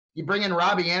You bring in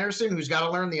Robbie Anderson, who's got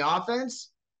to learn the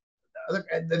offense.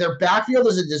 Their backfield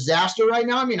is a disaster right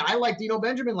now. I mean, I liked Dino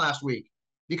Benjamin last week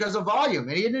because of volume,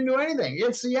 and he didn't do anything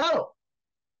against Seattle.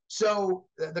 So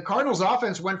the Cardinals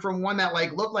offense went from one that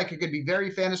like looked like it could be very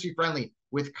fantasy friendly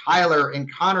with Kyler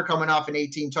and Connor coming off an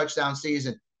 18 touchdown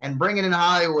season and bringing in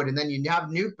Hollywood, and then you have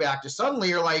Nuke back. To suddenly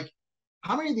you're like,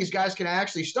 how many of these guys can I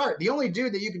actually start? The only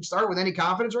dude that you can start with any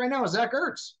confidence right now is Zach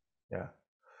Ertz. Yeah.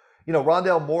 You know,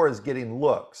 Rondale Moore is getting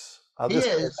looks. He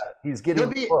is. He's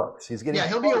getting looks. He's getting. Yeah,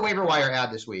 he'll be a waiver wire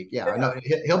ad this week. Yeah. No,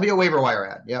 he'll be a waiver wire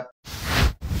ad. Yep.